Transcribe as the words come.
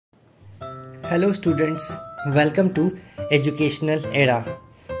Hello students, welcome to Educational Era.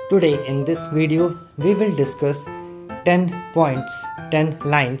 Today in this video we will discuss 10 points, 10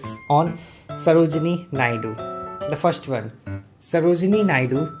 lines on Sarojini Naidu. The first one, Sarojini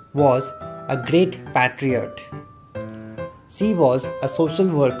Naidu was a great patriot. She was a social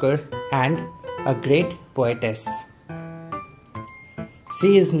worker and a great poetess.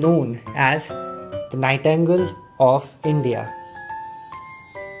 She is known as the Nightingale of India.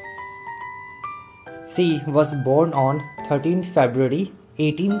 She was born on 13th February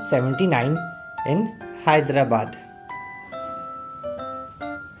 1879 in Hyderabad.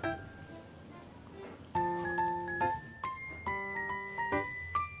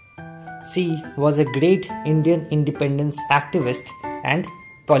 She was a great Indian independence activist and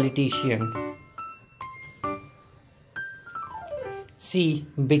politician. She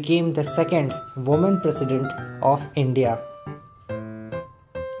became the second woman president of India.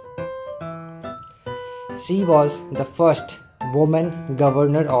 She was the first woman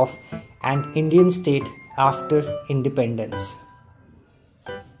governor of an Indian state after independence.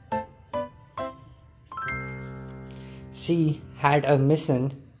 She had a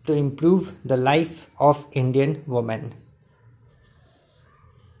mission to improve the life of Indian women.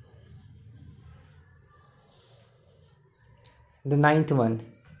 The ninth one,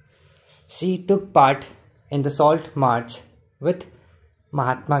 she took part in the Salt March with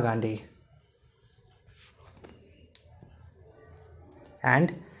Mahatma Gandhi.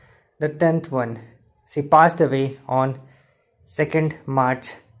 And the 10th one, she passed away on 2nd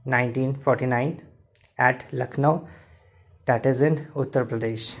March 1949 at Lucknow, that is in Uttar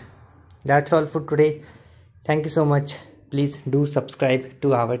Pradesh. That's all for today. Thank you so much. Please do subscribe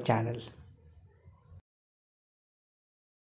to our channel.